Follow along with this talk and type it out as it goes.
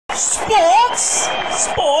Sports!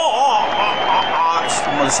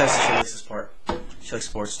 Mother says she likes this part. She likes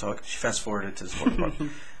sports talk. She fast forwarded to the sports part.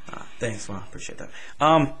 Thanks, Mom. Appreciate that.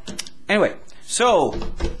 Anyway, so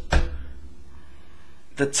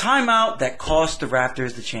the timeout that cost the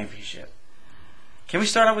Raptors the championship. Can we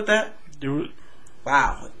start out with that? Do it.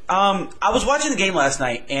 Wow. I was watching the game last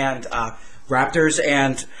night, and Raptors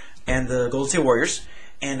and the Golden State Warriors,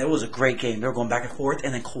 and it was a great game. They were going back and forth,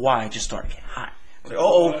 and then Kawhi just started getting hot. Like,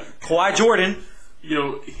 Kawhi Jordan.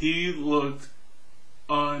 He looked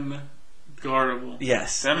unguardable.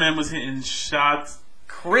 Yes. That man was hitting shots.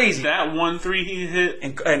 Crazy. That 1-3 he hit,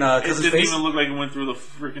 and it didn't even look like it went through the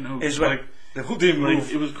freaking hoop. It's like the hoop didn't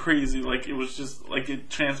move. It was crazy. Like, it was just like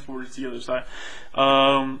it transported to the other side.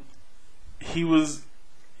 He was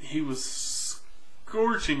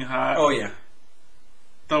scorching hot. Oh yeah.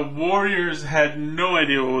 The Warriors had no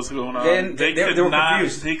idea what was going on. They were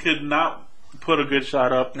confused. They could not put a good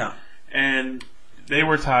shot up. No. And they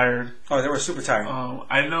were tired. Oh, they were super tired.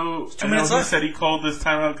 I know he said he called this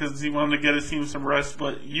timeout because he wanted to get his team some rest.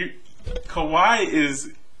 But Kawhi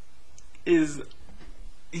is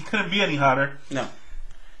he couldn't be any hotter. No.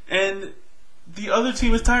 And the other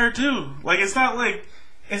team is tired too. Like it's not like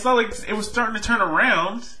it was starting to turn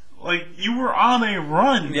around. Like you were on a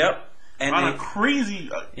run. Yep. And on a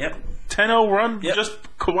crazy 10-0 run, just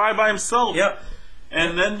Kawhi by himself. Yep.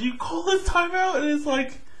 And then you call this timeout, and it's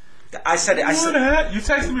like, I said it. You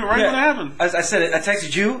texted me right when it happened. I said it. I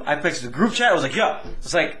texted you. I texted the group chat. I was like,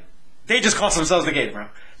 it's like they just cost themselves the game, bro.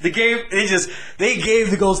 The game. They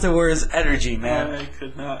gave the Golden State Warriors energy, man. I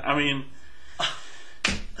could not. I mean,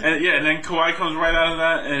 and then Kawhi comes right out of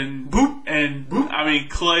that, and boop. I mean,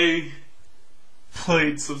 Klay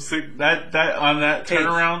played some sick that on that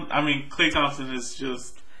turnaround. I mean, Klay Thompson is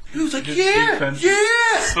just. He was like,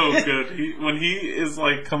 so good. When he is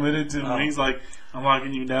like committed to, when he's like, I'm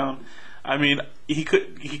locking you down. I mean,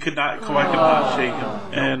 Kawhi could not shake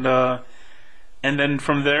him, and then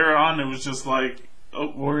from there on, it was just like,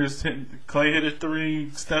 Warriors Klay hit a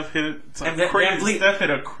 3, Steph hit it, Steph hit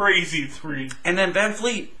a crazy 3, and then Van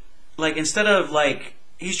Fleet, like instead of like.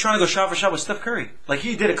 He's trying to go shot for shot with Steph Curry. Like,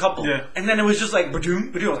 he did a couple. Yeah. And then it was just like,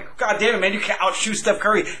 badoom. Like, God damn it, man, you can't outshoot Steph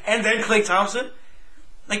Curry. And then Klay Thompson.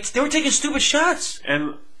 Like, they were taking stupid shots.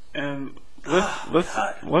 And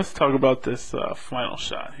let's talk about this final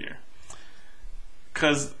shot here.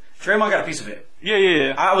 Because Draymond got a piece of it.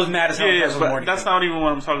 Yeah. I was mad as hell. Yeah, but that's not even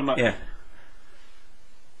what I'm talking about. Yeah.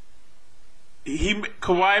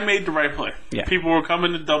 Kawhi made the right play. Yeah. People were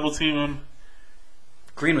coming to double team him.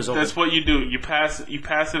 Green was open. That's what you do. You pass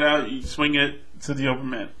it out. You swing it to the open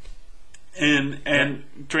man. And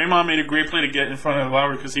Draymond made a great play to get in front of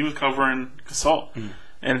Lowry because he was covering Gasol,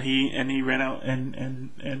 and he ran out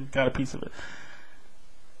and got a piece of it.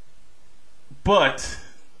 But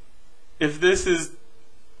if this is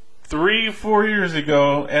 3-4 years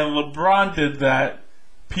ago and LeBron did that,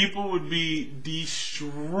 people would be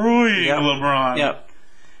destroying LeBron. Yep.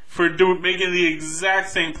 For making the exact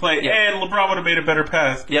same play, and LeBron would have made a better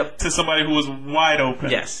pass to somebody who was wide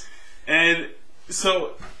open. Yes. And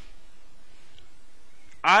so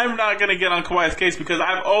I'm not going to get on Kawhi's case because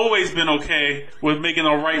I've always been okay with making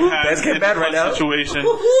a right pass in a situation.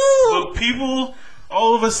 But people,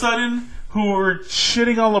 all of a sudden, who were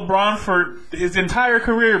shitting on LeBron for his entire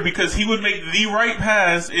career because he would make the right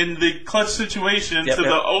pass in the clutch situation to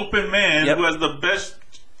the open man who has the best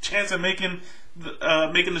chance of making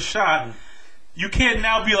the shot, you can't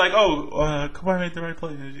now be like, Kawhi made the right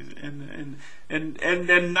play, and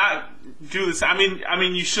then not do this. I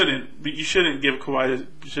mean, you shouldn't give Kawhi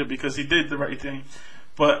the shit because he did the right thing,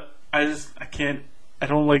 but I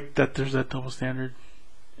don't like that there's that double standard,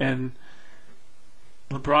 and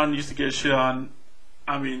LeBron used to get shit on,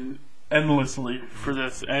 endlessly for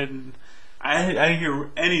this, and I didn't hear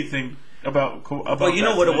anything about well, you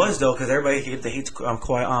know what it was though, because everybody hates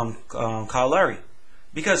Kyle Lowry,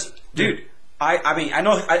 because dude, I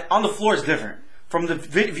know on the floor it's different. From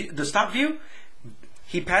the stop view,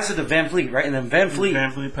 he passed it to Van Fleet, right, and then Van Fleet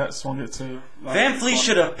swung it to Van Fleet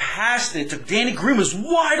should have passed it to Danny Green. Was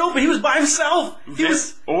wide open. He was by himself. He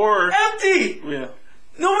was empty. Yeah,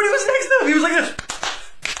 nobody was next to him. He was like this,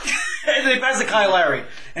 and they passed to Kyle Lowry,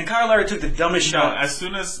 and Kyle Lowry took the dumbest shot. As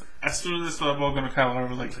soon as the ball going to Kyle Lowry,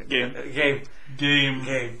 was like game.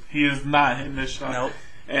 He is not hitting this shot. Nope.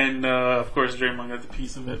 And of course Draymond got the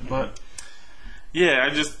piece of it, but yeah,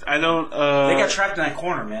 I don't. They got trapped in that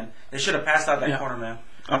corner, man. They should have passed out that corner, man.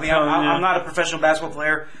 I'm not a professional basketball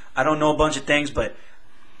player. I don't know a bunch of things, but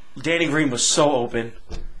Danny Green was so open.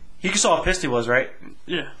 You saw how pissed he was, right?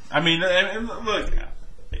 Yeah. I mean, look,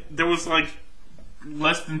 there was like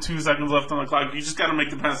less than 2 seconds left on the clock. You just got to make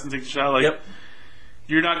the pass and take the shot. Like, yep.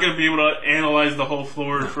 You're not going to be able to analyze the whole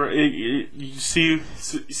floor. You see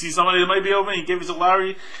somebody that might be open, you give it to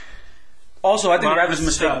Lowry. Also, I think Raptors'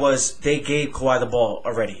 mistake was they gave Kawhi the ball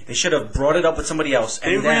already. They should have brought it up with somebody else.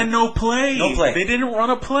 They ran no play. No play. They didn't run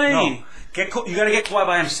a play. No. You got to get Kawhi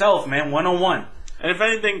by himself, man, 1-on-1. And if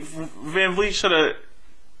anything, Van Vliet should have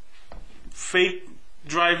faked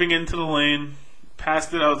driving into the lane,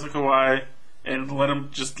 passed it out to Kawhi, and let him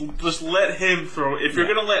just let him throw it.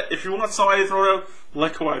 If you want somebody to throw it up,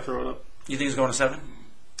 let Kawhi throw it up. You think it's going to 7?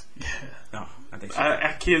 Yeah. No, I think so.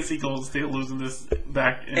 I can't see Golden State losing this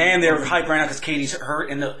back. And they're hyped right now because KD's hurt.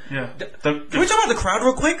 Can we talk about the crowd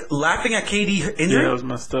real quick? Laughing at KD injury? Yeah, that was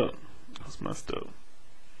messed up.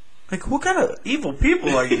 Like, what kind of evil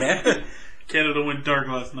people are you, man? Canada went dark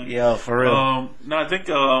last night. Yeah, for real. No, I think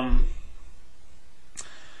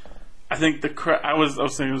the crowd. I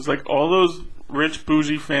was saying it was like all those rich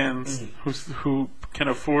bougie fans who can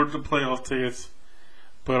afford the playoff tickets,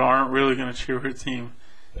 but aren't really going to cheer for a team.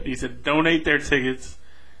 He said donate their tickets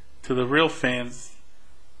to the real fans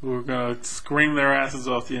who are going to scream their asses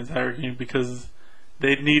off the entire game because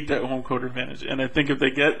they need that home court advantage. And I think if they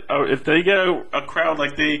get a crowd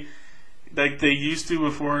like they used to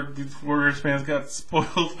before the Warriors fans got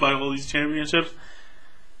spoiled by all these championships,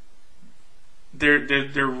 they're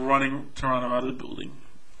running Toronto out of the building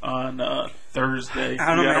on Thursday.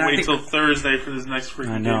 I don't know, you gotta wait till Thursday for this next freaking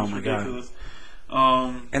game. I know, my God.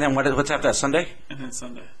 And then what's after that? Sunday? And then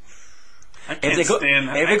Sunday. I can't stand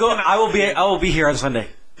that. If they go, I will be here on Sunday.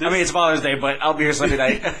 It's Father's Day, but I'll be here Sunday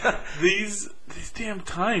night. these damn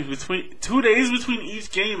times between 2 days between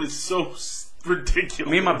each game is so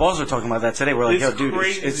ridiculous. Me and my boss were talking about that today. We're like, yo, dude,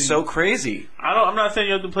 it's so crazy. I'm not saying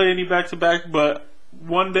you have to play any back to back, but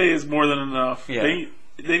one day is more than enough. Yeah.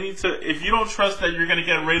 They need to. If you don't trust that you're going to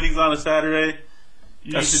get ratings on a Saturday,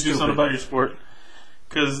 you need to do something about your sport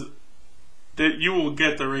because you will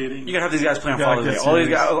get the rating. You gotta have these guys play on Father's Day. All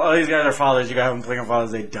these guys are fathers. You gotta have them playing on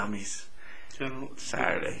Father's Day, dummies.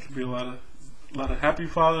 Saturday. Be a lot of happy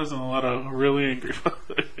fathers and a lot of really angry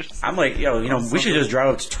fathers. I'm like, we should just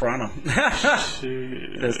drive up to Toronto.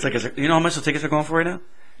 Tickets. You know how much the tickets are going for right now?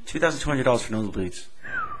 $2,200 for nosebleeds.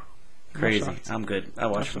 Crazy. I'm good. I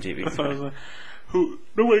watch from TV. That's what I was like.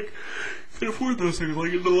 Nobody can afford those things.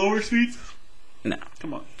 Like in the lower seats. No.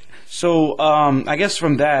 Come on. So, I guess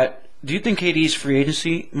from that, do you think KD's free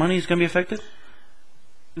agency money is going to be affected?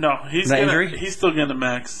 No, he's still getting the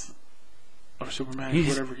max or Supermax,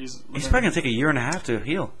 whatever he's probably going to take a year and a half to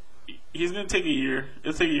heal. He's going to take a year.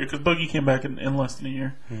 It'll take a year because Buggy came back in less than a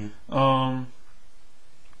year. Mm-hmm.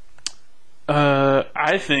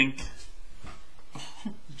 I think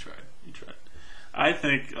you tried. I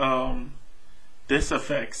think this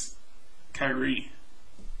affects Kyrie.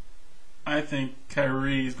 I think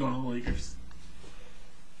Kyrie is going to the Lakers.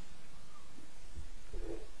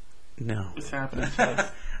 No. It's happening.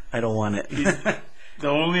 I don't want it. The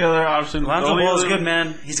only other option... Lonzo Ball is good,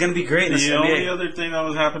 man. He's going to be great in this NBA. The only other thing that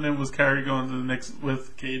was happening was Kyrie going to the Knicks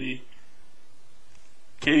with KD.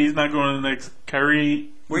 KD's not going to the Knicks. Kyrie...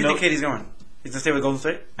 Where do you think KD's going? He's going to stay with Golden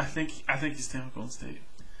State? I think he's staying with Golden State.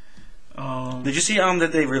 Did you see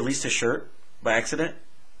that they released a shirt by accident?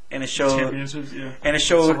 And it showed... Championships, yeah. And it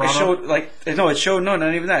showed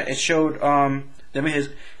not even that. It showed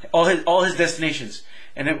all his destinations.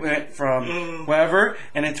 And it went from wherever,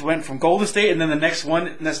 and it went from Golden State, and then the next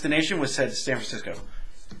one destination was said San Francisco.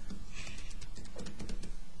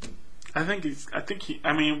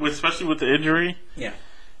 Especially with the injury, yeah,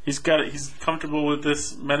 he's comfortable with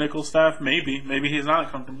this medical staff. Maybe he's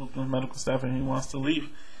not comfortable with the medical staff, and he wants to leave.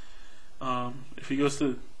 If he goes to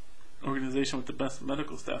an organization with the best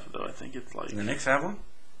medical staff, though, I think it's like the Knicks have one.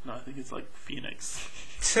 No, I think it's like Phoenix.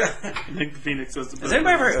 I think Phoenix has the best. Has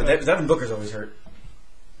anybody ever heard? Devin Booker's always hurt.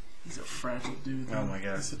 He's a fragile dude. Oh my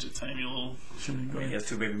God! He's such a tiny little shooting guard. He has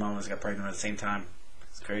 2 baby mamas that got pregnant at the same time.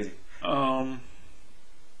 It's crazy. But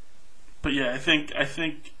yeah, I think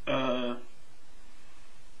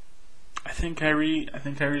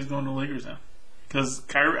Kyrie's going to Lakers now because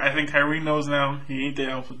I think Kyrie knows now he ain't the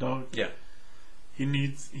alpha dog. Yeah. He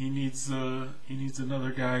needs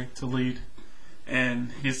another guy to lead,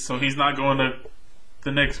 and he's not going to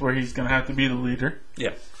the Knicks where he's going to have to be the leader.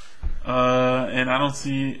 Yeah. And I don't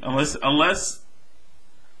see unless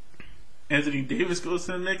Anthony Davis goes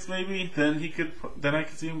to the Knicks, maybe then I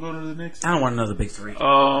could see him go to the Knicks. I don't want another big three.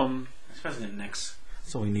 Especially the Knicks.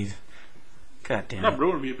 That's all we need. God damn. Not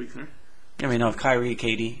Bro to be a big three. I mean, if Kyrie,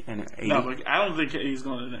 KD, and AD. No, but I don't think he's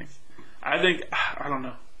going to the Knicks. I don't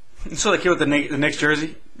know. You saw the kid with the Knicks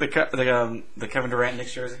jersey, the Kevin Durant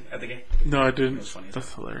Knicks jersey at the game. No, I didn't. It was funny.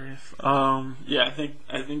 That's hilarious. Yeah, I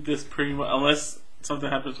think this pretty much, unless something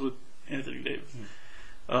happens with Anthony Davis,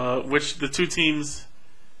 which the two teams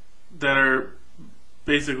that are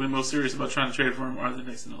basically most serious about trying to trade for him are the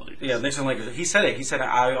Knicks and the Lakers. Yeah, Knicks and Lakers. He said it. He said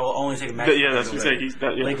I'll only take a max. Yeah, that's what he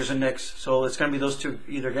said. Yeah. Lakers and Knicks. So it's gonna be those two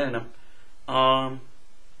either getting them.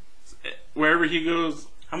 Wherever he goes.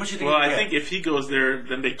 How much do you think? Well, I think if he goes there,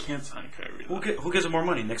 then they can't sign Kyrie. Who gives him more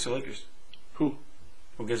money, Knicks or Lakers? Who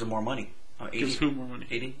gives him more money? 80? Gives who more money?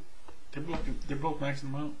 80. They're both maxing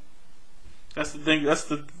him out. That's the thing. That's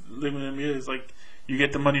the thing with the NBA is like you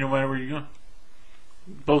get the money no matter where you go.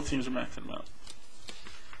 Both teams are maxing him out.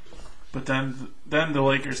 But then the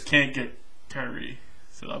Lakers can't get Kyrie,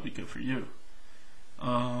 so that'll be good for you.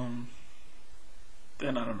 Then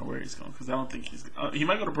I don't know where he's going because I don't think he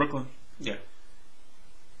might go to Brooklyn. Yeah.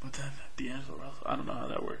 But then D'Angelo Russell, I don't know how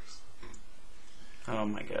that works. Oh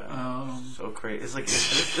my god, so crazy! It's like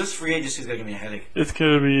this free agency is gonna give me a headache. It's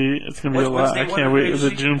gonna be a lot. I can't wait. Is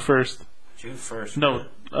it June 1st? June 1st. No,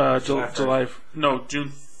 July. No, June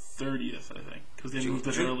 30th. I think because they moved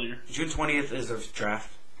it earlier. June 20th is a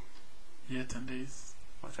draft. Yeah, 10 days.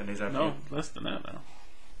 10 days after. No, less than that now.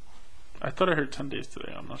 I thought I heard 10 days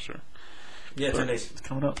today. I'm not sure. Yeah, 10 days. It's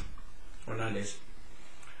coming up. Or 9 days.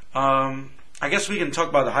 I guess we can talk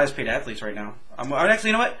about the highest paid athletes right now.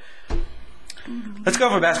 Actually, you know what? Let's go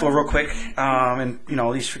over basketball real quick. And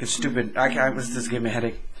all these freaking stupid. This giving me a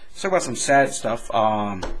headache. Let's talk about some sad stuff.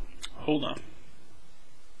 Hold on.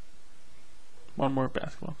 One more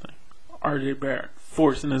basketball thing. RJ Barrett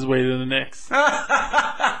forcing his way to the Knicks.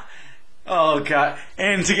 Oh god!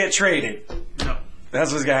 And to get traded. No,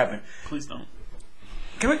 that's what's gonna happen. Please don't.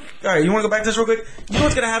 All right, you want to go back to this real quick? You know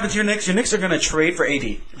what's going to happen to your Knicks? Your Knicks are going to trade for AD.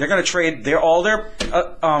 They're going to trade all their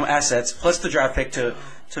assets plus the draft pick to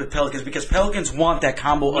the Pelicans because Pelicans want that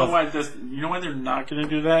combo You know why they're not going to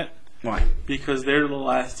do that? Why? Because they're the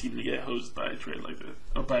last team to get hosed by a trade like this,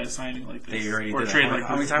 or by a signing like this, they already or did a trade that. like How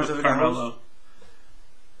many this. times have they got hosed?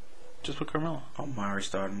 Just with Carmelo. Oh, Mari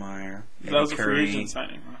Stoudemire. That was a free agent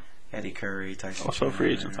signing. Huh? Eddie Curry, Tyson. Also a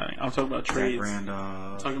free agent signing. I'm talking about trades. I'm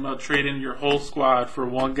talking about trading your whole squad for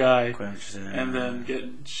one guy and then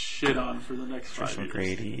getting shit on for the next 5 years.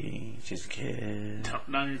 McGrady, Jason Kidd. No,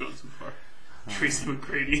 now you're going too far. Tracy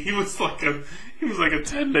McGrady. He was like a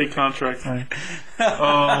 10-day contract thing.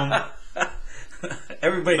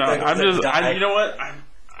 Everybody. No, you know what?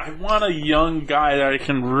 I want a young guy that I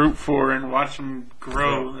can root for and watch him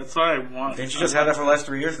grow. That's what I want. Didn't you just have that for the last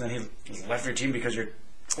 3 years, and then he left your team because your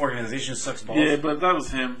organization sucks balls? Yeah, but that was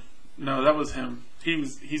him. No, that was him.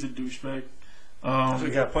 He's a douchebag. So he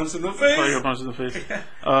got punched in the face. He got punched in the face.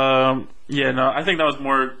 Yeah, no, I think that was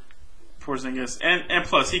more Porzingis, and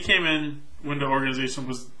plus he came in when the organization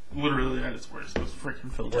was literally at its worst. It was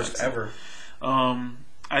freaking Phil worst Jackson. Ever.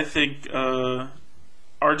 I think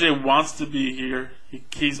RJ wants to be here.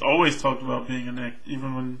 He's always talked about being a Knick,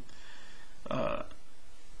 even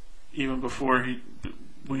before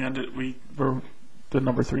we were the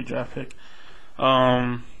number 3 draft pick.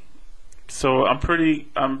 So I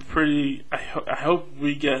hope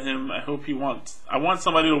we get him. I want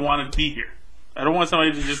somebody to want to be here. I don't want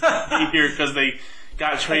somebody to just be here because they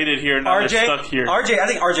got traded here and now they're stuck here. I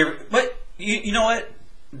think RJ. But you know what?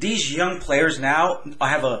 These young players now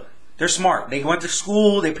they're smart. They went to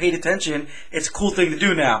school. They paid attention. It's a cool thing to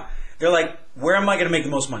do now. They're like, where am I going to make the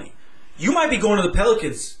most money? You might be going to the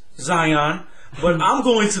Pelicans, Zion, but I'm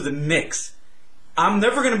going to the Knicks. I'm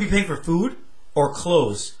never going to be paying for food or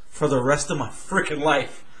clothes for the rest of my freaking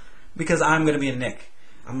life because I'm going to be a Knick.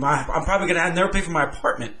 I'm probably going to never pay for my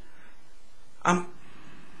apartment. I'm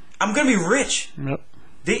going to be rich. Yep.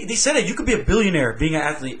 They said it. You could be a billionaire being an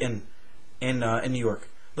athlete in New York.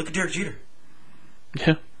 Look at Derek Jeter.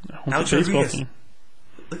 Yeah. Alex Rodriguez.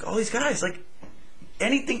 Look, all these guys. Like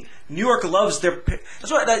anything. New York loves their.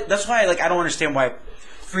 That's why. Like I don't understand why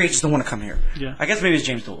free agents don't want to come here. Yeah. I guess maybe it's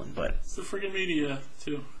James Dolan, but it's the freaking media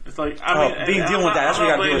too. It's like dealing with that. That's what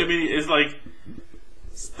you got to do. The media is like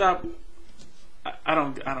stop. I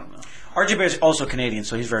don't know. RJ Barrett's also Canadian,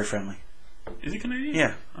 so he's very friendly. Is he Canadian?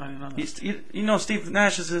 Yeah. I didn't know that. You know Steve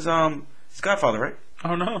Nash is his godfather, right?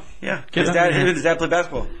 Oh no. Yeah. His dad played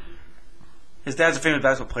basketball. His dad's a famous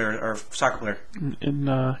basketball player or soccer player in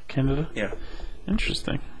Canada. Yeah.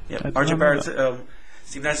 Interesting. Yeah. RJ Barrett's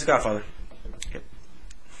Steve Nash's godfather. Yep.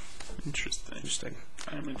 Interesting.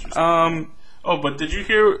 I am interested. But did you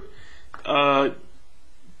hear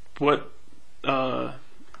what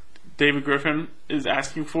David Griffin is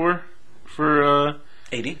asking for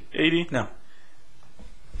 80? 80? No.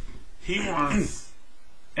 He wants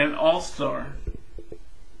an all-star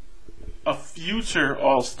a future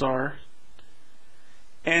All-Star,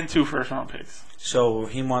 and 2 first-round picks. So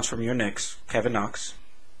he wants from your Knicks, Kevin Knox,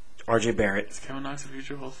 R.J. Barrett. Is Kevin Knox a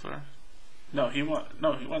future All-Star? No, he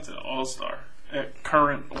wants an All-Star, a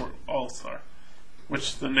current or All-Star,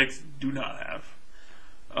 which the Knicks do not have.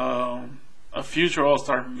 A future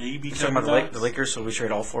All-Star, maybe. You're talking about the Lakers, so we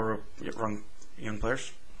trade all 4 young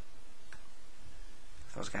players.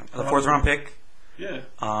 The 4th-round pick. Yeah.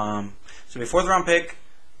 So be 4th-round pick,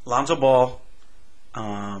 Lonzo Ball.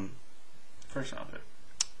 First-round pick.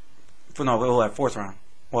 No, we'll have 4th round.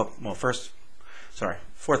 Well, 4th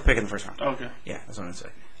pick in the 1st round. Okay. Yeah, that's what I'm gonna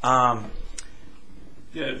say.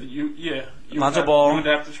 Lonzo Ball. You would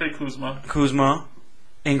have to trade Kuzma,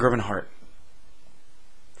 Ingram, and Hart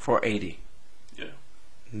for 80. Yeah.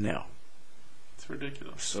 No. It's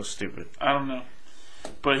ridiculous. So stupid. I don't know,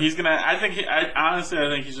 but he's gonna. I think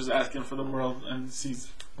he's just asking for the world and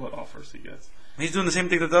sees what offers he gets. He's doing the same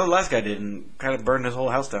thing that the last guy did and kind of burned his whole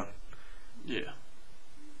house down. Yeah.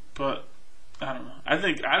 But I don't know. I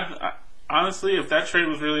think honestly, if that trade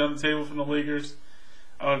was really on the table from the Lakers,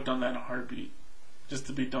 I would have done that in a heartbeat, just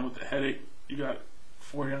to be done with the headache. You got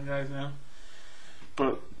 4 young guys now,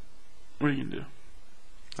 but what are you gonna do?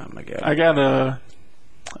 Oh my god! I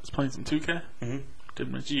was playing some 2K. Mm-hmm.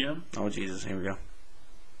 Did my GM. Oh Jesus! Here we go.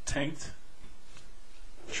 Tanked.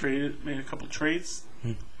 Traded. Made a couple trades.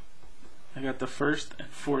 Hmm. I got the 1st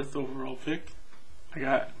and 4th overall pick. I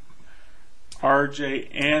got RJ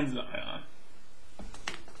and Zion.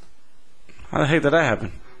 How the heck did that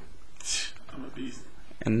happen? I'm a beast.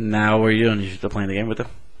 And now what are you doing? You still playing the game with them?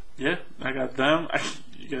 Yeah, I got them.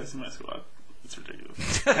 You guys see my squad. It's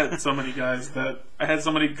ridiculous. I had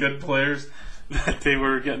so many good players that they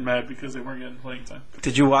were getting mad because they weren't getting playing time.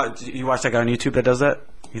 Did you watch that guy on YouTube that does that?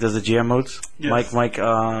 He does the GM modes? Yes. Mike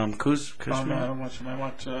Kuz? Oh, no, I don't watch him. I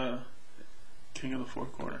watch King of the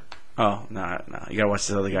Fourth Quarter. Oh, no. You gotta watch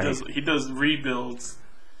this other guy. He does rebuilds.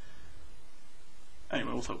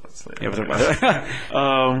 Anyway, we'll talk about this later. Yeah, we'll talk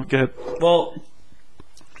about it. Good. Well,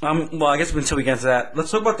 I guess until we get to that,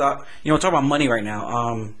 let's talk about talk about money right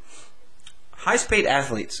now. Highest paid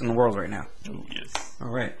athletes in the world right now. Oh, yes. All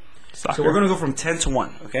right. Soccer. So we're going to go from 10 to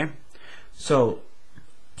 1, okay? So,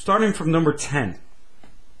 starting from number 10.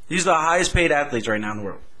 These are the highest paid athletes right now in the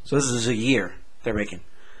world. So this is a year they're making.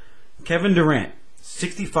 Kevin Durant,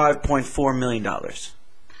 $65.4 million.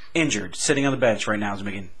 Injured, sitting on the bench right now is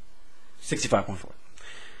making $65.4.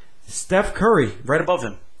 Steph Curry, right above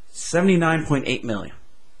him, $79.8 million.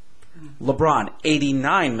 LeBron,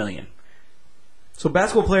 $89 million. So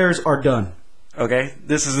basketball players are done. Okay?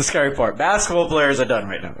 This is the scary part. Basketball players are done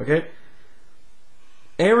right now, okay?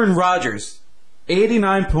 Aaron Rodgers,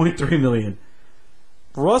 $89.3 million.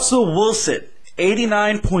 Russell Wilson,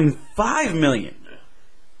 $89.5 million.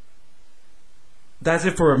 That's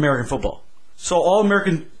it for American football. So all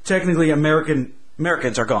technically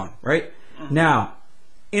Americans are gone, right? Mm-hmm. Now,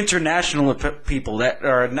 international people that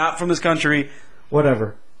are not from this country,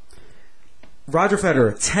 whatever. Roger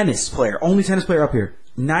Federer, tennis player, only tennis player up here,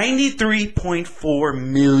 $93.4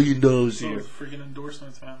 million a year. Freaking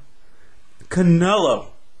endorsements, man. Canelo,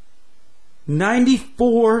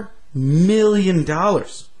 $94 million.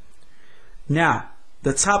 Now,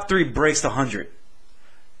 the top 3 breaks the $100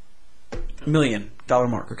 million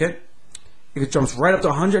mark, okay? It jumps right up to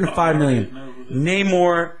 $105 million.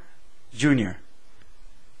 Namor Jr.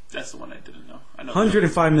 That's the one I didn't know. I know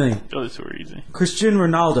 $105 million. Those two are easy. Cristiano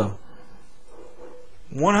Ronaldo,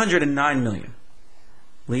 $109 million.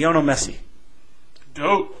 Lionel Messi,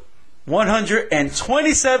 dope.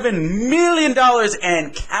 $127 million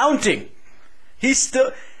and counting. He's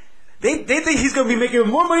still. They think he's going to be making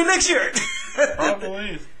more money next year.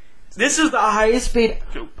 Probably. This is the highest paid.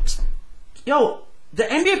 Dope. Yo, the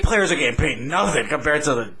NBA players are getting paid nothing compared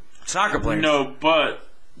to the soccer players. No, but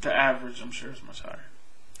the average, I'm sure, is much higher.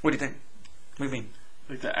 What do you think? What do you mean?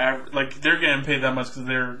 Like the average, like they're getting paid that much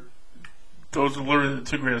because those are literally the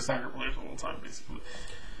 2 greatest soccer players of all time, basically.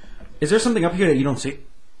 Is there something up here that you don't see?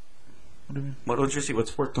 What do you mean? What don't you see? What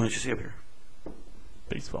sport don't you see up here?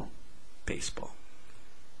 Baseball.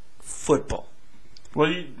 Football. What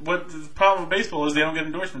the problem with baseball is they don't get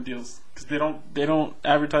endorsement deals because they don't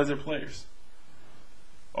advertise their players.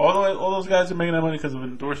 All those guys are making that money because of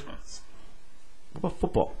endorsements. What about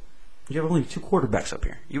football? You have only 2 quarterbacks up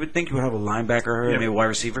here. You would think you would have a linebacker or maybe a wide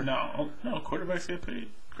receiver. No, quarterbacks get paid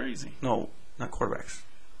crazy. No, not quarterbacks.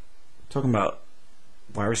 I'm talking about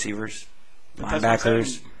wide receivers,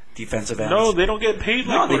 linebackers, defensive ends. No, they don't get paid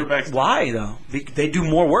like quarterbacks. Why though? They do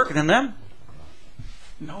more work than them.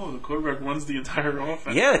 No, the quarterback runs the entire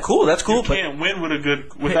offense. Yeah, cool. That's cool. You can't win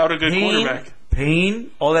without a good quarterback.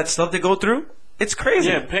 Pain, all that stuff they go through. It's crazy.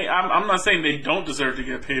 Yeah, I'm not saying they don't deserve to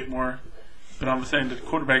get paid more, but I'm saying the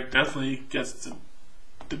quarterback definitely gets to.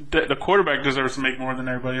 The quarterback deserves to make more than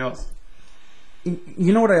everybody else.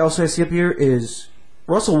 You know what I also see up here is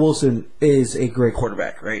Russell Wilson is a great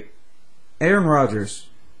quarterback, right? Aaron Rodgers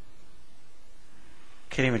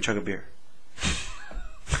can't even chug a beer.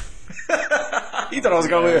 He thought I was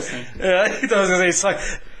going with it. Yeah, he thought I was going to say suck.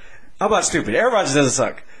 How about stupid? Aaron Rodgers doesn't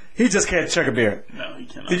suck. He just can't chug a beer. No, he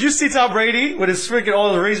cannot. Did you see Tom Brady with his freaking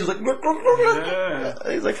all the razors like?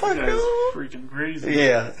 Yeah. He's like, fuck you. Freaking crazy.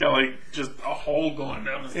 Yeah. He's got like just a hole going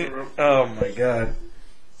down his throat. Oh my god.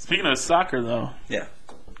 Speaking of soccer, though. Yeah.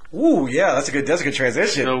 Ooh, yeah, that's a good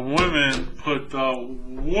transition. The women put the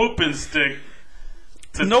whooping stick.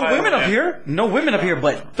 No women up here. No women up here,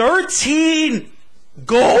 but 13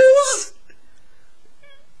 goals.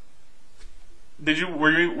 Were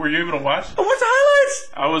you able to watch? Oh, what's the highlights?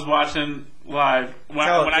 I was watching live when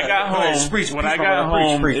I got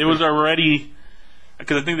home. It was already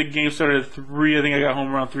because I think the game started at 3. I think I got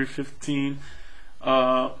home around 3:15.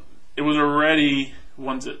 It was already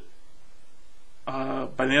 1-0.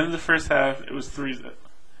 By the end of the first half, it was 3-0,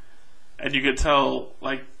 and you could tell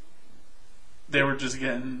like they were just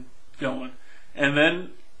getting going. And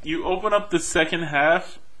then you open up the second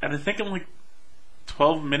half, and I think in like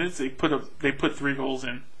 12 minutes they put 3 goals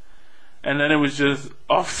in, and then it was just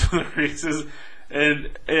off to the races.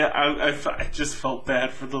 And I just felt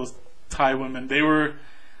bad for those Thai women. There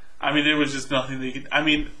was just nothing they could. I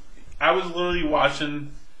mean, I was literally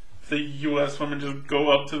watching the U.S. women just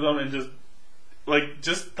go up to them and just like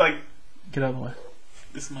get out of the way.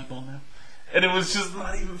 This is my ball now. And it was just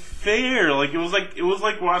not even fair. Like it was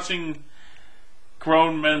like watching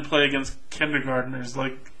grown men play against kindergartners.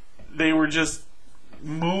 Like they were just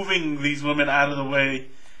moving these women out of the way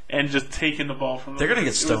and just taking the ball from them. They're gonna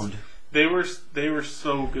get stoned. They were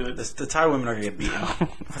so good. The Thai women are gonna get beaten. I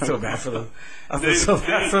feel bad for them. I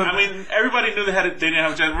mean, everybody knew they didn't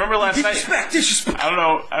have a chance. Remember last night? Disrespect. I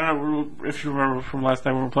don't know if you remember from last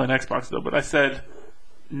night when we were playing Xbox though, but I said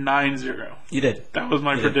 9-0. You did. That was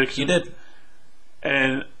my prediction. You did.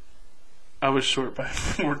 And I was short by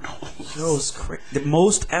 4 goals. That was crazy. The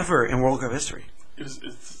most ever in World Cup history.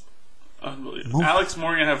 It's unbelievable. Alex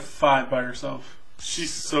Morgan had 5 by herself.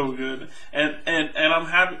 She's so good, and I'm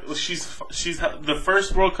happy. She's the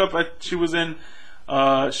first World Cup she was in.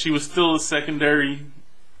 She was still a secondary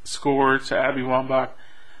scorer to Abby Wambach.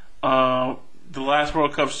 The last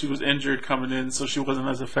World Cup she was injured coming in, so she wasn't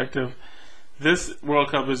as effective. This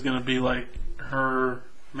World Cup is going to be like her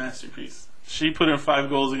masterpiece. She put in 5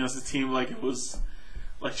 goals against a team like it was.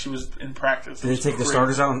 Like she was in practice. Did they take the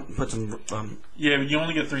starters out and put some? Yeah, but you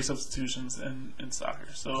only get 3 substitutions in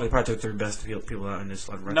soccer. So they probably took 3 best people out in this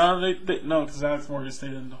rest. No, no, because Alex Morgan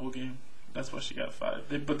stayed in the whole game. That's why she got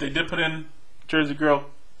 5. But they did put in Jersey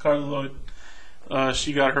girl Carla Lloyd.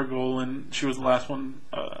 She got her goal, and she was the last one.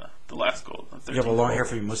 The last goal. You have a long hair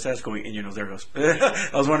for your mustache going in your nose. There it goes.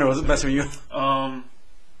 I was wondering, was it messing with you?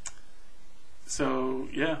 So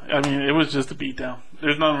yeah, I mean, it was just a beatdown.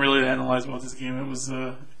 There's nothing really to analyze about this game. It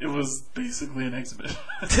was basically an exhibition.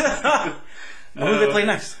 Who do they play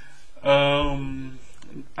next?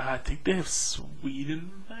 I think they have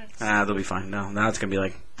Sweden next. They'll be fine. No, now it's gonna be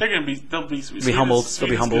like they'll be humbled. They'll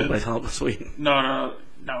be humbled by Sweden. No.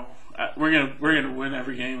 We're gonna win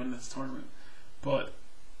every game in this tournament. But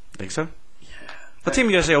think so? Yeah. But Team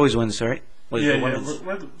USA always wins, right? We're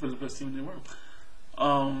the best team in the world.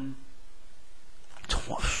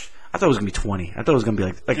 I thought it was gonna be 20. I thought it was gonna be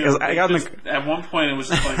like at one point it was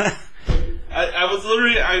just like I was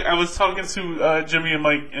literally I was talking to Jimmy and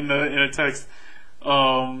Mike in a text.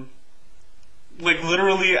 Like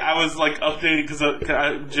literally, I was like updating because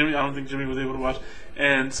Jimmy. I don't think Jimmy was able to watch,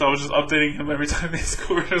 and so I was just updating him every time they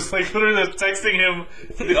scored. I was like literally texting him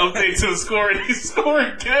the update to the score, and he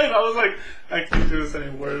scored again. I was like, I can't do this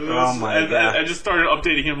anymore. Oh my god! I just started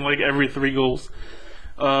updating him like every 3 goals.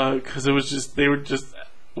 Because it was just, they were just, at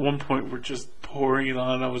one point, were just pouring it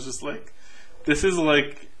on. I was just like, this is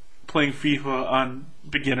like playing FIFA on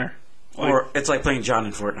beginner. Or it's like playing John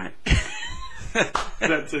in Fortnite.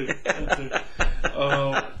 That's it.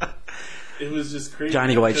 It was just crazy.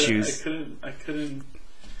 Johnny White shoes. I couldn't.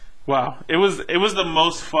 Wow. It was the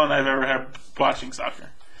most fun I've ever had watching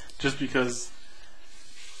soccer. Just because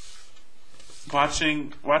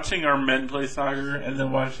watching our men play soccer and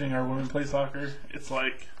then watching our women play soccer, it's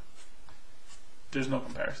like there's no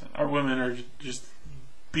comparison. Our women are just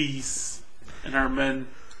beasts, and our men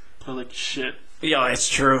play like shit. Yeah, it's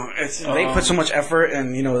true. They put so much effort,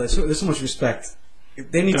 and there's so much respect.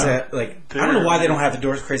 They need to I don't know why they don't have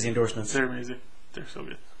crazy endorsements. They're amazing. They're so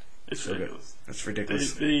good. It's ridiculous. It's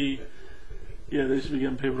ridiculous. Yeah, they should be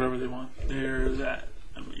getting paid whatever they want. They're that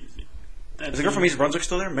amazing. Is the girl from East Brunswick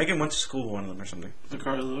still there? Megan went to school with one of them or something. The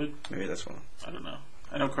Carly Lloyd? Maybe that's one. I don't know.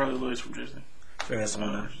 I know Carly Lloyd's from Jersey. Maybe that's the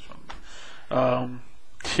one.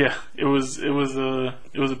 Yeah, it was a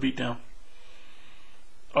beatdown.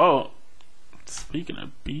 Oh, speaking of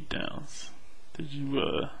beatdowns, we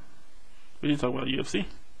didn't talk about UFC.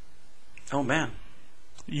 Oh man,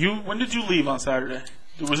 when did you leave on Saturday?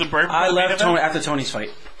 Was it right? I left after Tony's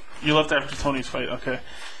fight. You left after Tony's fight. Okay.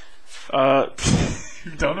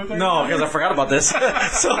 You done with that? No, because I forgot about this.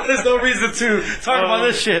 So there's no reason to talk about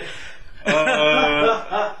this shit.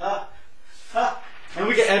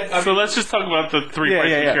 So let's just talk about the three fights we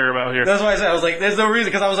care about here. That's why I said I was like, "There's no reason,"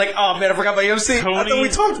 because I was like, "Oh man, I forgot about UFC." I thought we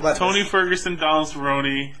talked about Tony Ferguson, Donald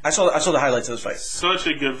Cerrone. I saw the highlights of this fight. Such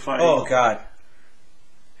a good fight. Oh god.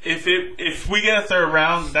 If we get a third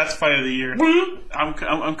round, that's fight of the year.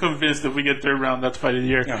 I'm convinced if we get third round, that's fight of the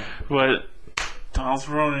year. Yeah. But Donald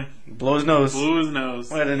Cerrone blew his nose.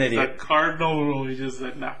 What an idiot! The cardinal rule. He just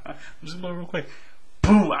said, "Nah, I'm just going real quick."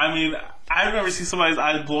 Boom! I mean, I've never seen somebody's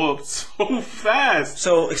eyes blow up so fast.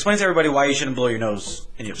 So, explain to everybody why you shouldn't blow your nose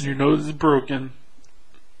in UFC. Your nose is broken.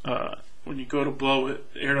 When you go to blow it,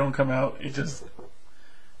 air don't come out. It just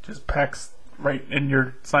packs right in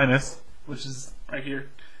your sinus, which is right here,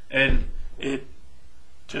 and it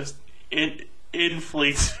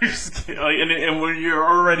inflates your skin. And when you're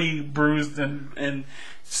already bruised and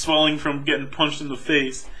swelling from getting punched in the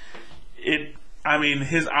face,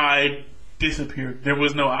 his eye disappeared. There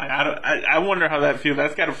was no eye. I wonder how that feels.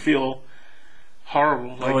 That's got to feel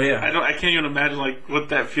horrible. Like, I can't even imagine what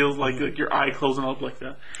that feels like your eye closing up like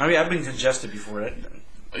that. I mean, I've been congested before it.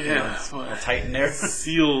 Yeah, tight in there,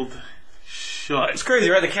 sealed shut. It's crazy,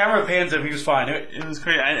 right? The camera pans him. He was fine. It was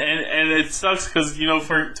crazy, and it sucks because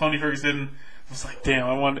for Tony Ferguson, I was like, damn,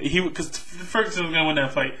 I wanted because Ferguson was gonna win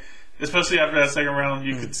that fight, especially after that second round.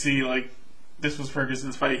 You could see this was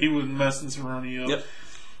Ferguson's fight. He was messing Cerrone up. Yep.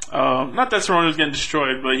 Not that Cerrone was getting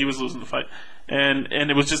destroyed, but he was losing the fight, and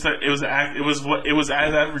it was just it was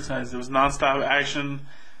as advertised. It was nonstop action.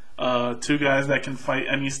 Two guys that can fight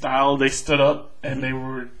any style. They stood up and they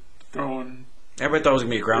were throwing. Everybody thought it was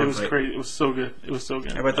gonna be a ground. It was fight. crazy. It was so good.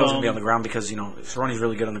 Everybody thought it was gonna be on the ground because Cerrone's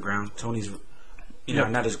really good on the ground. Tony's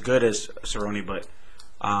not as good as Cerrone, but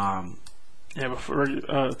but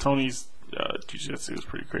for Tony's jiu-jitsu is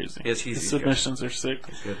pretty crazy. Yes, his submissions are sick.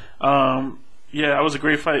 He's good. Yeah, that was a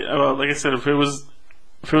great fight. Like I said, if it was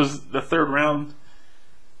the third round,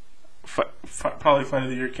 probably fight of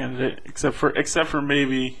the year candidate, except for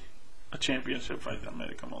maybe a championship fight that might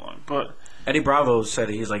have come along. But Eddie Bravo said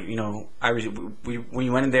he's like, when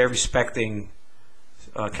you went in there respecting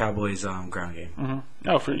Cowboys' ground game. Mm-hmm.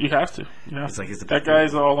 No, you have to. It's like that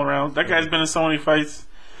guy's all around. That guy's been in so many fights.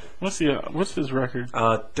 What's his record?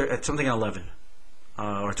 It's something 11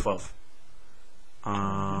 or 12.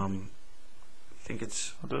 I think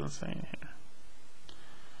it's. It doesn't say in here.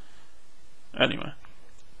 Anyway,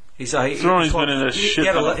 he's Cerrone's been in a shit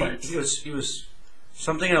ton of fights. He was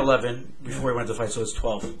something in 11 before he went to fight, so it's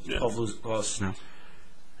 12. Yeah. 12 losses now.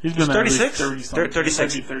 He's been 36?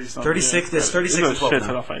 36. 36. There's 36 and 12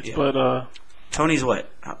 now. Fights, yeah. But Tony's what?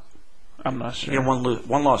 I'm not sure. He had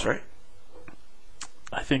one loss, right?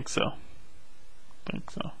 I think so.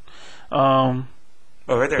 Oh,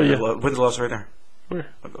 right there. Yeah. Wins loss right there. Where?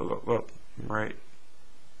 Well, right.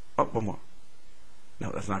 Oh, one more.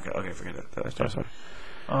 No, that's not good. Okay, forget that. Sorry.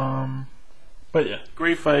 But yeah,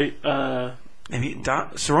 great fight. And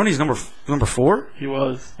Cerrone's number 4. He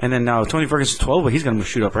was. And then now Tony Ferguson's 12, but he's gonna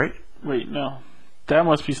shoot up, right? Wait, no, that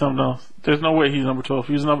must be something else. There's no way he's number 12.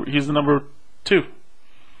 He's the number 2.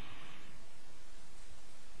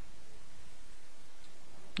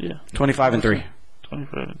 Yeah. 25 and 3.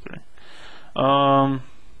 25 and 3.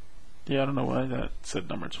 Yeah, I don't know why that said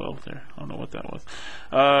number 12 there. I don't know what that was.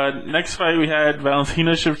 Next fight we had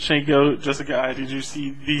Valentina Shevchenko, Jessica Eye. Did you see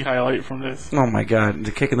the highlight from this? Oh my god,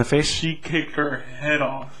 the kick in the face? She kicked her head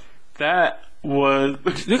off. That was...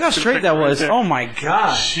 Look how straight that was. Oh my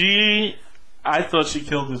god. I thought she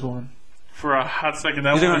killed this woman. For a hot second,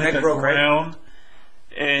 that woman hit the ground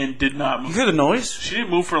and did not move. You hear the noise? She didn't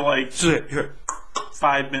move for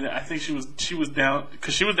 5 minutes. I think she was down,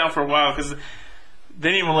 because she was down for a while, because they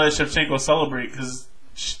didn't even let Shevchenko celebrate, because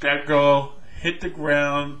that girl hit the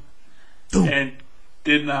ground and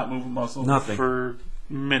did not move a muscle. Nothing. For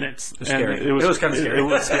minutes. It was scary. It was kind of scary. It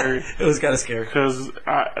was scary. It was kind of scary. Because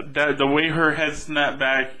the way her head snapped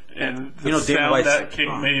back and the sound that kick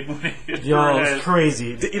made when it hit her head. It was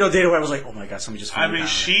crazy. Dana White was like, oh my god, somebody just...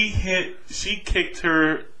 she kicked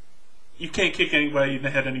her... You can't kick anybody in the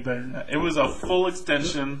head any better than that. It was a full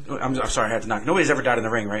extension. I'm sorry, I had to knock. Nobody's ever died in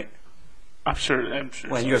the ring, right? I'm sure. Well,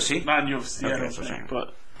 in UFC? Not in UFC, okay, I don't think,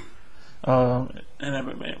 but in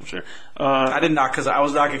MMA, I'm sure. I did not because I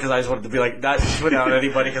was knocking because I just wanted to be like not put out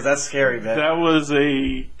anybody because that's scary, man. That was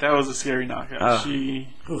a scary knockout. She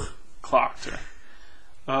clocked her.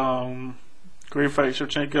 Great fight,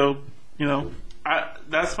 Shevchenko. You know,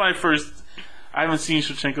 that's my first. I haven't seen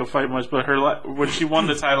Shevchenko fight much, but when she won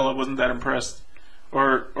the title, I wasn't that impressed.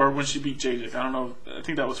 Or when she beat Jacek, I don't know. I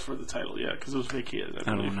think that was for the title, yeah, because it was vacated.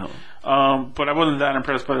 I don't know. But I wasn't that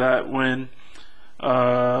impressed by that. When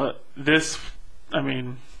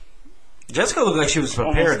Jessica looked like she was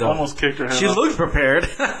prepared. Almost kicked her head. She looked prepared.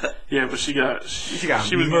 Yeah, but she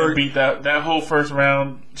was going to beat that whole first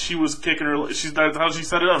round. She was kicking her. That's how she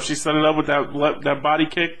set it up. She set it up with that body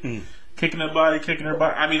kick, kicking her body, kicking her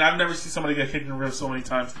body. I mean, I've never seen somebody get kicked in the ribs so many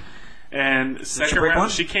times. And second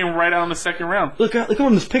round, she came right out in the second round. Look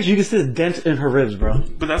on this picture. You can see the dent in her ribs, bro.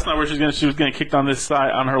 But that's not where she was getting kicked on this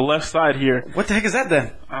side, on her left side here. What the heck is that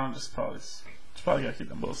then? I don't know, she probably got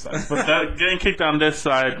kicked on both sides. But getting kicked on this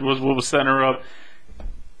side was what was setting her up.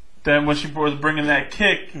 Then when she was bringing that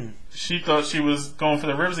kick, she thought she was going for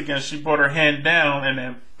the ribs again. She brought her hand down, and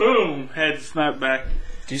then boom, head snapped back.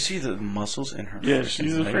 Do you see the muscles in her? Yeah,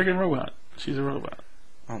 she's a freaking robot. She's a robot.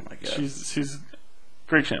 Oh my god. She's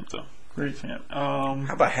great champ though. Great champ. How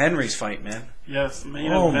about Henry's fight, man? Yes,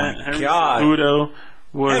 main event. My god. Cejudo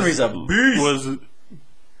Henry's a beast. Was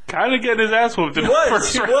kind of getting his ass whooped in the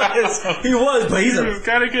first round. He was, but he was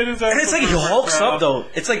kind of getting his ass. And it's like he hulks up though.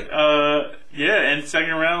 It's like yeah. And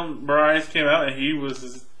second round, Bryce came out and he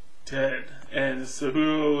was dead. And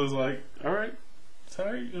Cejudo was like, "All right,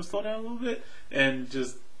 sorry, you gonna slow down a little bit," and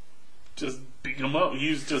just beating him up.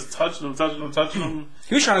 He was just touching him.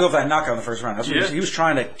 He was trying to go for that knockout in the first round. That's what he was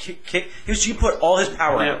trying to kick. He put all his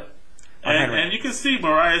power out. And you can see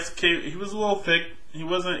Marias came. He was a little thick. He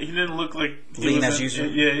didn't look like lean as usual.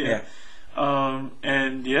 Yeah.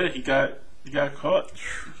 And yeah, he got caught.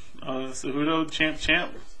 Cejudo,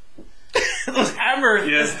 champ. Those hammers,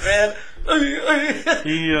 yes, man.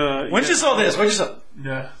 When you saw this?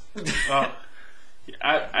 Yeah.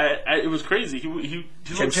 It was crazy. He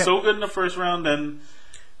looked so good in the first round,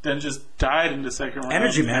 then just died in the second round.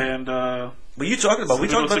 Energy, man. And what you talking about? We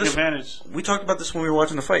talked about this. Advantage. We talked about this when we were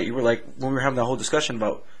watching the fight. You were like, when we were having that whole discussion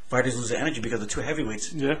about fighters losing energy because of two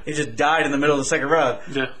heavyweights. Yeah, they just died in the middle of the second round.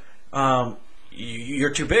 Yeah, you're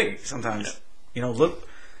too big sometimes. Yeah. You know, look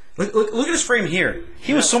at his frame here.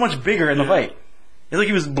 He was so much bigger in the fight. It's like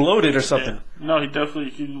he was bloated or something. Yeah. No, he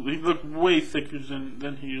looked way thicker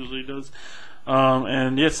than he usually does.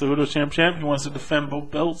 And yes, Cejudo champ. He wants to defend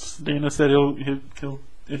both belts. Dana said he'll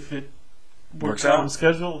if it works out on the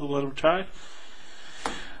schedule, he'll let him try.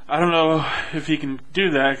 I don't know if he can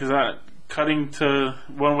do that because cutting to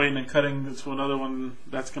one weight and then cutting to another one,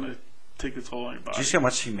 that's gonna take a toll on your body. Did you see how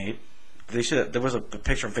much he made? There was a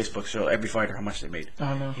picture on Facebook show every fighter how much they made. I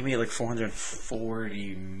don't know. He made like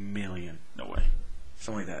 $440 million. No way.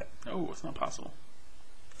 Something like that. No, it's not possible.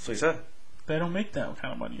 That's what he said. They don't make that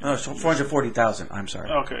kind of money. No, it's 440,000. I'm sorry.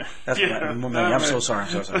 Okay. That's I'm so sorry.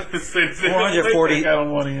 440.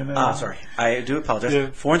 Sorry. I do apologize. Yeah.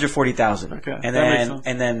 440,000. Okay.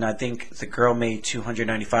 And then I think the girl made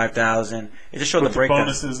 295,000. It just showed the breakdown.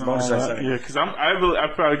 Bonuses and all that. Yeah, because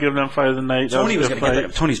I'd probably give them fight of the night. Tony was going to get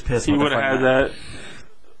that. Tony's pissed. He would have had that.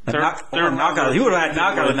 Knockout. He would have had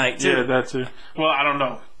knockout of the night too. Yeah, that too. Well, I don't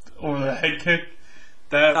know. Over the head kick.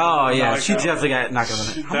 She definitely got knocked out.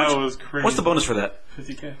 That was crazy. What's the bonus for that?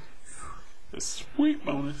 $50K. A sweet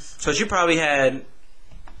bonus. So she probably had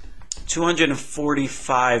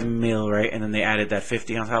 245 mil, right? And then they added that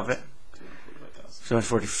 50 on top of it.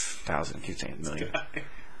 240,000. Keep saying million.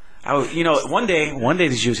 One day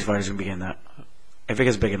these UFC fighters are gonna be getting that. If it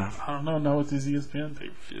gets big enough. I don't know. Now with these ESPN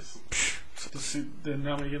papers, they're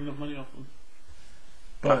not gonna get enough money off them.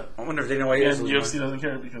 But I wonder if they know why he is. And UFC doesn't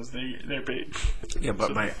care because they're paid. Yeah, but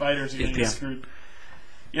so my fighters are getting screwed.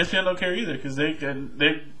 ESPN don't care either because they're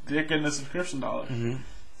getting a subscription dollar. Mm-hmm.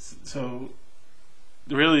 So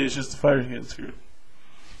really, it's just the fighters getting screwed.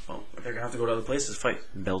 Well, they're gonna have to go to other places to fight.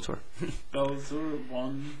 Bellator. Bellator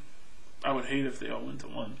one. I would hate if they all went to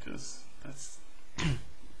one because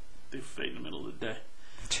they fight in the middle of the day.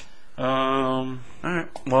 All right.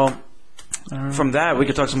 Well. From that, we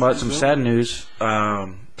could talk about some sad news.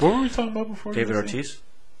 What were we talking about before? David Ortiz.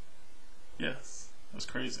 Yes, that was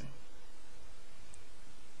crazy.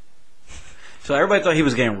 So everybody thought he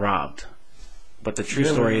was getting robbed, but the true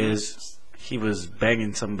story is he was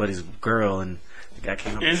banging somebody's girl, and the guy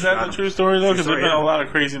came up. Is that the true story though? Because there's been a lot of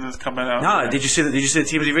craziness coming out. No, did you see the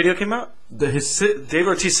TMZ video came out? David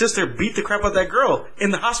Ortiz's sister beat the crap out of that girl in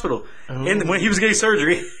the hospital when he was getting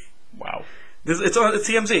surgery. Wow. It's on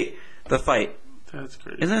TMZ. The fight. That's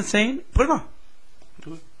crazy. Isn't that insane? Put it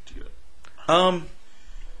on.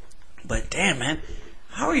 But damn, man.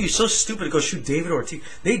 How are you so stupid to go shoot David Ortiz?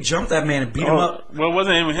 They jumped that man and beat him up. Well, it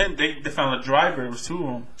wasn't even him. They found a driver. It was two of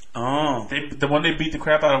them. Oh. The one they beat the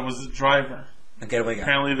crap out of was the driver. The getaway guy.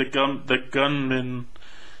 Apparently the gunman,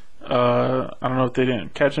 I don't know if they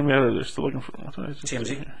didn't catch him yet or they're still looking for him.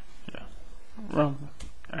 TMZ? Yeah. Wrong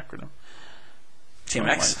acronym.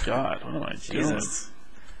 TMX? Oh my God. What am I doing?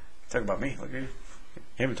 Talk about me. Look at you.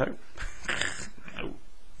 Game time.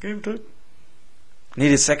 Game time.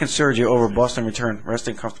 Needed second surgery over Boston return.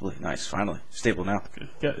 Resting comfortably. Nice. Finally. Stable now.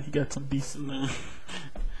 He got some decent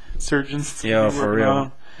surgeons. Yeah, for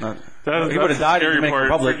real. He would have died in Dominican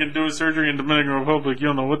Republic. If you can do a surgery in Dominican Republic, you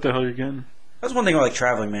don't know what the hell you're getting. That's one thing I like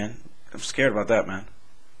traveling, man. I'm scared about that, man.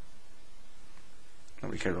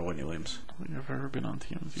 Nobody cares about Whitney Williams. Have you ever been on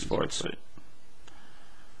TMZ? Sports. Website?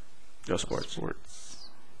 Go sports.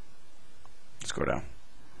 Let's go down.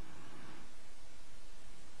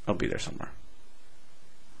 I'll be there somewhere.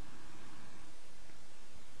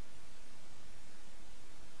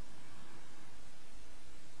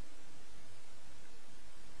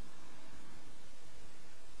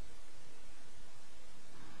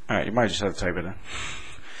 Alright, you might just have to type it in.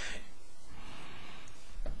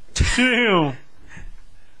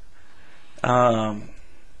 Damn.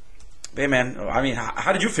 Hey man, I mean,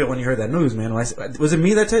 how did you feel when you heard that news, man? Was it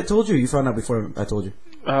me that told you? Or you found out before I told you?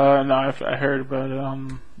 No, I heard about it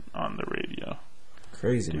on the radio.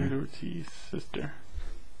 Crazy, David man. Ortiz, sister.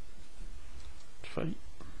 Fight.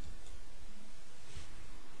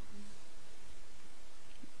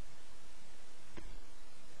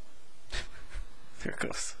 There it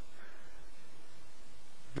goes.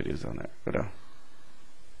 Video's on there. Go down.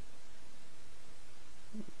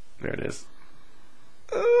 There it is.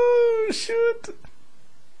 Oh, shoot.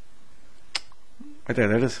 Right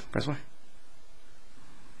there it is. Press Y.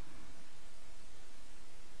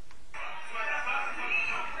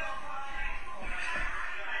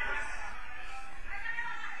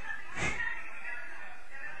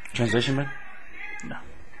 Translation, man? No.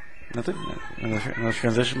 Nothing? No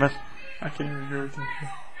translation, man? I can't even hear everything.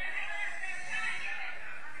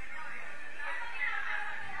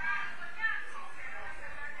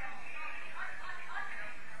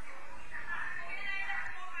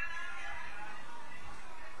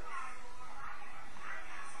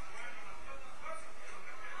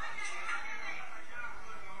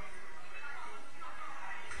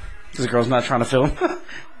 This girl's not trying to film.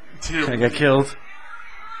 She's gonna get killed.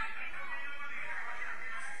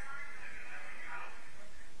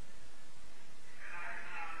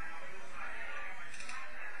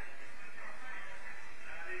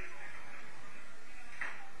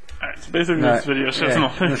 Alright, so basically this video shows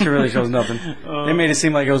nothing. This really shows nothing. They made it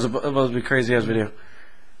seem like it was supposed to be a crazy ass video.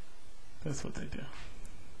 That's what they do.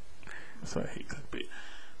 That's why I hate clickbait.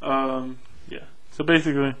 Yeah. So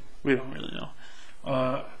basically, we don't really know.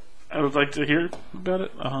 I would like to hear about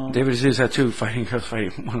it. David Ortiz had two fighting girls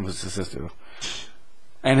fighting. One was his sister, though.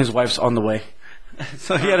 And his wife's on the way.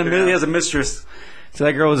 So he has a mistress. So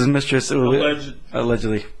that girl was his mistress.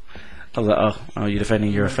 Allegedly. Oh, you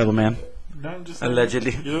defending your fellow man? No, I'm just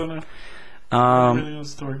allegedly. You don't know.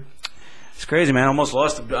 Story. It's crazy, man. Almost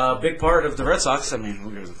lost a big part of the Red Sox. I mean,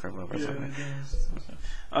 who gives a crap about Red Sox?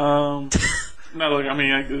 No, look, I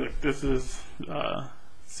mean, this is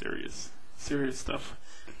serious stuff.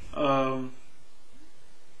 Yeah,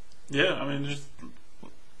 I mean, just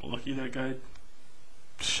lucky that guy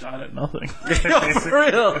shot at nothing. For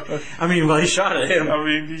real. I mean, well, he shot at him. I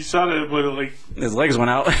mean, he shot at it, but like his legs went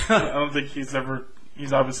out. I don't think he's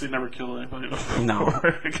obviously never killed anybody before. No. I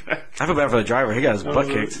feel bad for the driver. He got his butt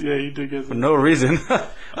kicked. Yeah, he did get for no reason.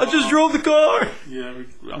 I just drove the car. Yeah,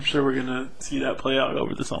 I'm sure we're gonna see that play out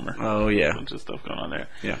over the summer. Oh yeah, a bunch of stuff going on there.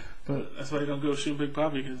 Yeah, but that's why you don't go shoot Big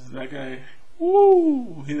Papi, because that guy.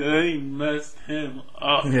 Woo! They messed him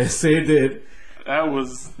up. Yes, they did. That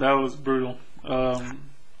was brutal. But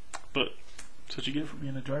that's what you get for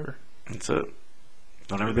being a driver. That's it.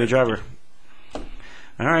 Don't ever be a driver. All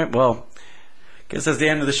right. Well, guess that's the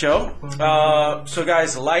end of the show. So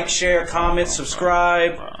guys, like, share, comment,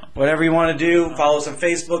 subscribe, whatever you want to do. Follow us on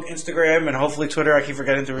Facebook, Instagram, and hopefully Twitter. I keep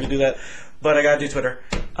forgetting to redo that, but I gotta do Twitter.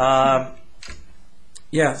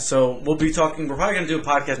 Yeah, so we'll be talking. We're probably going to do a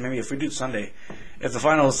podcast maybe if we do Sunday. If the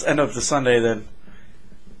finals end up the Sunday, then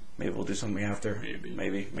maybe we'll do something after.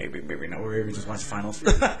 Maybe not. Or maybe just watch the finals.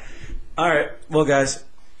 All right. Well, guys,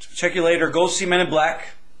 check you later. Go see Men in Black.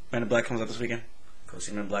 Men in Black comes out this weekend. Go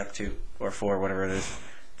see Men in Black 2 or 4, whatever it is.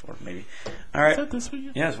 Or maybe. All right. Is that this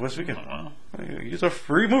weekend? Yeah, it's this weekend. Oh, wow. Use our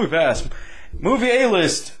free movie pass. Movie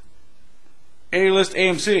A-List. A-list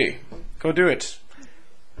AMC. Go do it.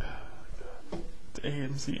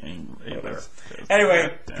 AMC ain't A-list.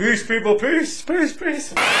 Anyway, peace, people. Peace.